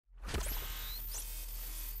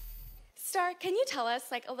Star, can you tell us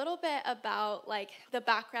like a little bit about like the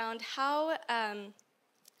background, how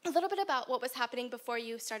a little bit about what was happening before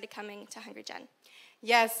you started coming to HungryGen?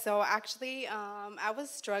 Yes, so actually, I was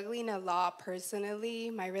struggling a lot personally.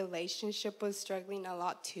 My relationship was struggling a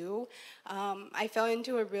lot too. I fell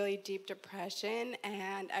into a really deep depression,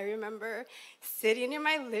 and I remember sitting in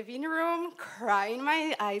my living room, crying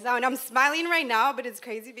my eyes out. And I'm smiling right now, but it's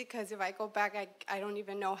crazy because if I go back, I don't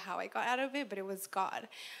even know how I got out of it, but it was God.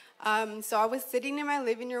 So I was sitting in my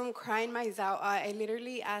living room crying my eyes out. I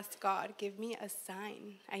literally asked God, give me a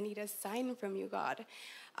sign. I need a sign from you, God.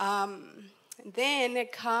 Then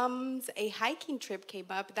it comes a hiking trip came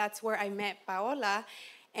up. That's where I met Paola,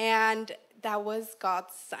 and that was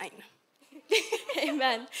God's sign.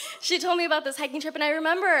 Amen. She told me about this hiking trip, and I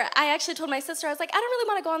remember I actually told my sister, I was like, I don't really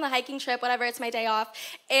want to go on the hiking trip, whatever, it's my day off.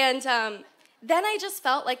 And then I just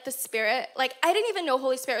felt like the Spirit, like I didn't even know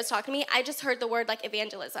Holy Spirit was talking to me. I just heard the word like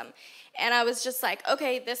evangelism. And I was just like,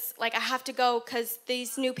 okay, this, like I have to go because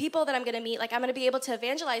these new people that I'm going to meet, like I'm going to be able to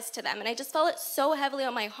evangelize to them. And I just felt it so heavily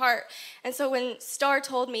on my heart. And so when Star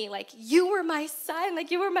told me, like, you were my sign,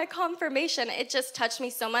 like you were my confirmation, it just touched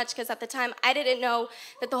me so much because at the time I didn't know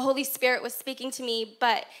that the Holy Spirit was speaking to me,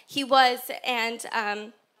 but he was. And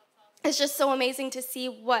it's just so amazing to see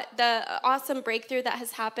what the awesome breakthrough that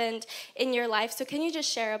has happened in your life. So can you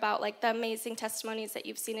just share about like the amazing testimonies that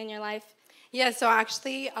you've seen in your life? Yeah, so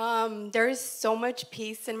actually, there is so much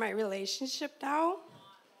peace in my relationship now.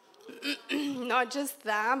 Not just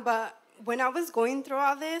that, but when I was going through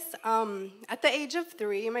all this, at the age of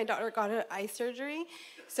 3, my daughter got an eye surgery.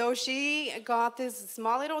 So she got this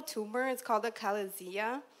small little tumor. It's called a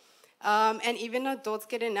chalazia. And even adults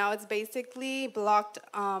get it now. It's basically blocked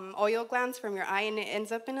oil glands from your eye, and it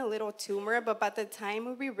ends up in a little tumor. But by the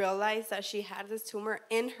time we realized that she had this tumor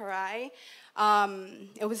in her eye,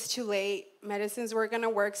 it was too late. Medicines weren't going to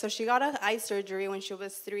work, so she got an eye surgery when she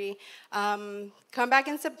was 3. Come back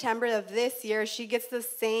in September of this year, she gets the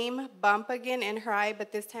same bump again in her eye,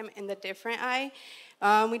 but this time in the different eye.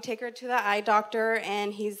 We take her to the eye doctor,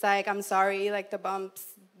 and he's like, I'm sorry, like the bump's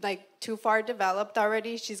like too far developed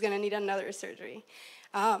already. She's going to need another surgery.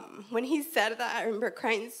 When he said that, I remember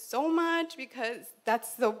crying so much because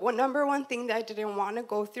that's the number one thing that I didn't want to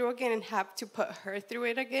go through again and have to put her through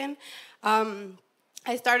it again.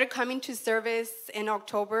 I started coming to service in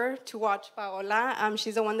October to watch Paola.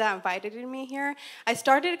 She's the one that invited me here. I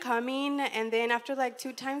started coming, and then after like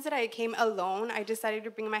 2 times that I came alone, I decided to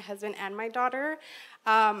bring my husband and my daughter.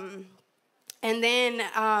 And then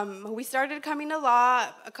we started coming a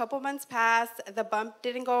lot. A couple months passed. The bump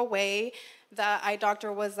didn't go away. The eye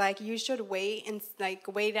doctor was like, you should wait and like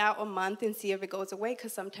wait out a month and see if it goes away,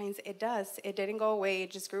 because sometimes it does. It didn't go away.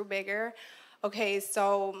 It just grew bigger. Okay,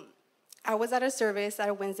 so I was at a service, at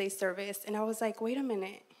a Wednesday service, and I was like, wait a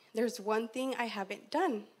minute. There's one thing I haven't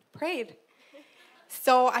done, prayed.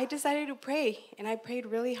 So I decided to pray, and I prayed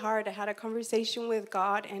really hard. I had a conversation with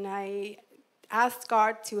God, and I asked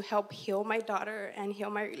God to help heal my daughter and heal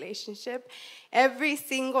my relationship. Every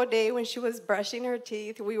single day when she was brushing her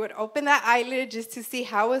teeth, we would open that eyelid just to see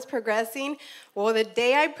how it was progressing. Well, the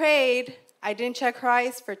day I prayed, I didn't check her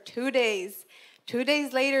eyes for 2 days. 2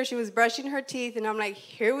 days later, she was brushing her teeth, and I'm like,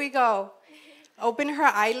 here we go. Open her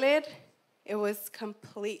eyelid. It was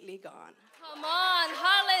completely gone. Come on,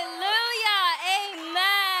 hallelujah,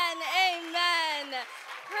 amen, amen.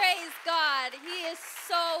 Praise God, he is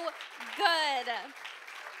so good.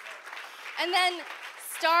 And then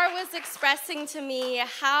Star was expressing to me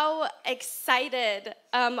how excited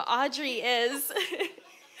Audrey is.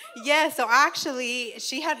 Yeah, so actually,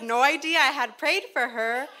 she had no idea I had prayed for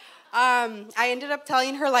her. I ended up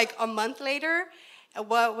telling her like a month later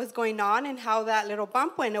what was going on and how that little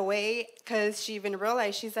bump went away, because she even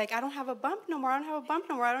realized, she's like, I don't have a bump no more. I don't have a bump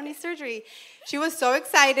no more. I don't need surgery. She was so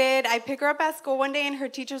excited. I picked her up at school one day, and her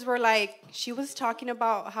teachers were like, she was talking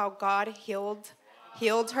about how God healed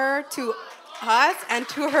her to us and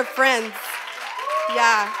to her friends.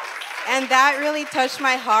 Yeah. And that really touched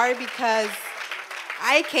my heart, because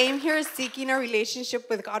I came here seeking a relationship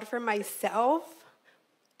with God for myself,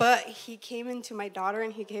 but he came into my daughter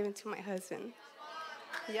and he came into my husband.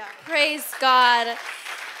 Yeah. Praise God.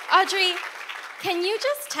 Audrey, can you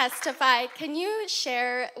just testify? Can you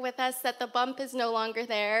share with us that the bump is no longer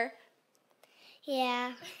there?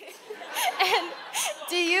 Yeah. And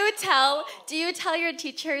do you tell your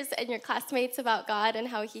teachers and your classmates about God and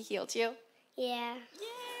how he healed you? Yeah.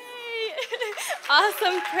 Yay!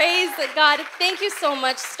 Awesome. Praise God. Thank you so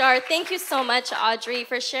much, Star. Thank you so much, Audrey,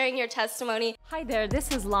 for sharing your testimony. Hi there,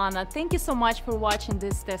 this is Lana. Thank you so much for watching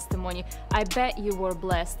this testimony. I bet you were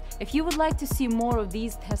blessed. If you would like to see more of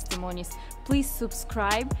these testimonies, please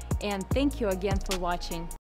subscribe, and thank you again for watching.